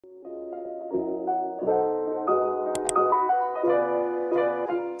Hi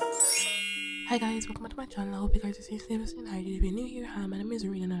guys, welcome back to my channel. I hope you guys are safe and hydrated. If you're new here, hi, my name is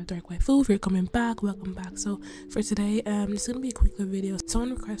ɪռɪᴏᴏ, Darkwaifu. If you're coming back, welcome back. So for today, it's gonna be a quick video.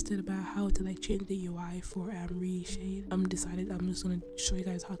 Someone requested about how to like change the UI for Reshade. Decided I'm just gonna show you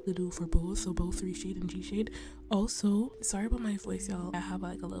guys how to do for both, so both Reshade and Gshade. Also, sorry about my voice, y'all. I have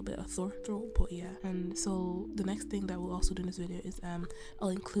like a little bit of sore throat, but yeah. And so the next thing that we'll also do in this video is I'll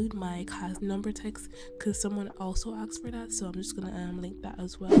include my cast number text because someone also asked for that, so I'm just gonna link that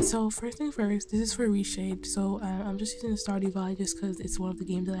as well. So first thing first, this is for Reshade. So I'm just using the Stardew Valley just because it's one of the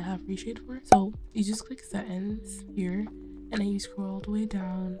games that I have Reshade for. So you just click settings here, and then you scroll all the way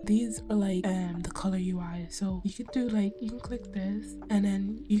down. These are like the color UI, so you could do like, you can click this and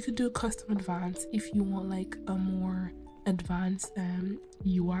then you could do custom advanced if you want like a more advanced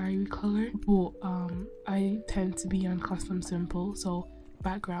UI color, but I tend to be on custom simple. So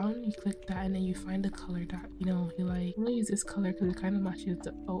background, you click that and then you find the color that you like. I'm gonna use this color because it kind of matches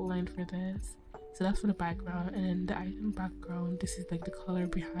the outline for this. So that's for the background, and then the item background, this is like the color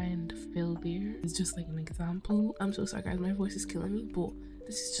behind the fill there. It's just like an example. I'm so sorry guys, my voice is killing me, but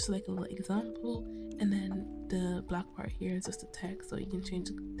this is just like a little example. And then the black part here is just the text, so you can change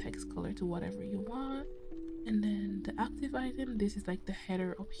the text color to whatever you want. And then the active item, this is like the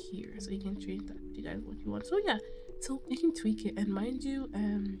header up here, so you can change that to you guys what you want. So yeah, so you can tweak it. And mind you,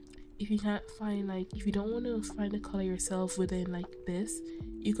 if you can't find, like, if you don't want to find the color yourself within like this,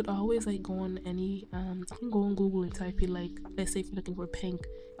 you could always like go on any you can go on Google and type in, like, let's say if you're looking for pink,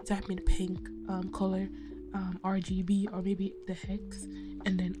 type in pink color, RGB, or maybe the hex,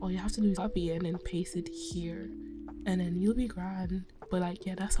 and then all you have to do is copy it and then paste it here, and then you'll be grand. But like,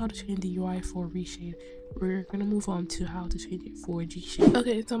 yeah, that's how to change the UI for Reshade. We're gonna move on to how to change it for Gshade.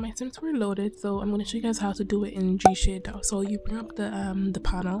 Okay, so my sims were loaded, so I'm gonna show you guys how to do it in Gshade now. So you bring up the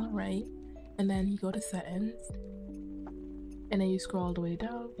panel, right, and then you go to settings, and then you scroll all the way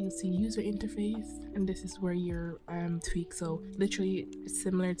down. You'll see user interface, and this is where your tweak. So literally it's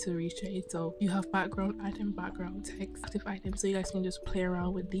similar to Reshade. So you have background item, background text, active item, so you guys can just play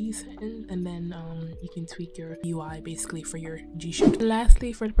around with these settings, and then you can tweak your UI basically for your Gshade.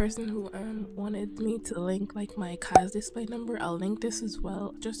 Lastly, for the person who wanted me to link like my cast display number, I'll link this as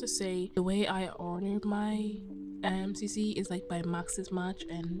well, just to say the way I ordered my CC is like by maxes match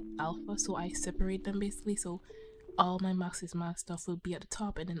and alpha, so I separate them basically. So all my maxes match stuff will be at the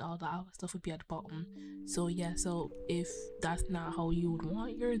top, and then all the alpha stuff will be at the bottom. So yeah, so if that's not how you would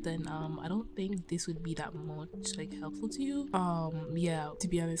want yours, then I don't think this would be that much like helpful to you. Yeah, to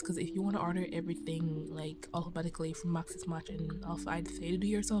be honest, because if you want to order everything like alphabetically from maxes match and alpha, I'd say to do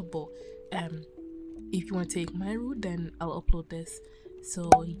yourself. But if you want to take my route, then I'll upload this. So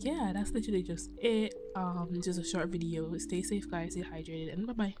yeah, that's literally just it. Just a short video. Stay safe guys, stay hydrated, and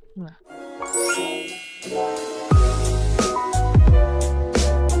bye bye.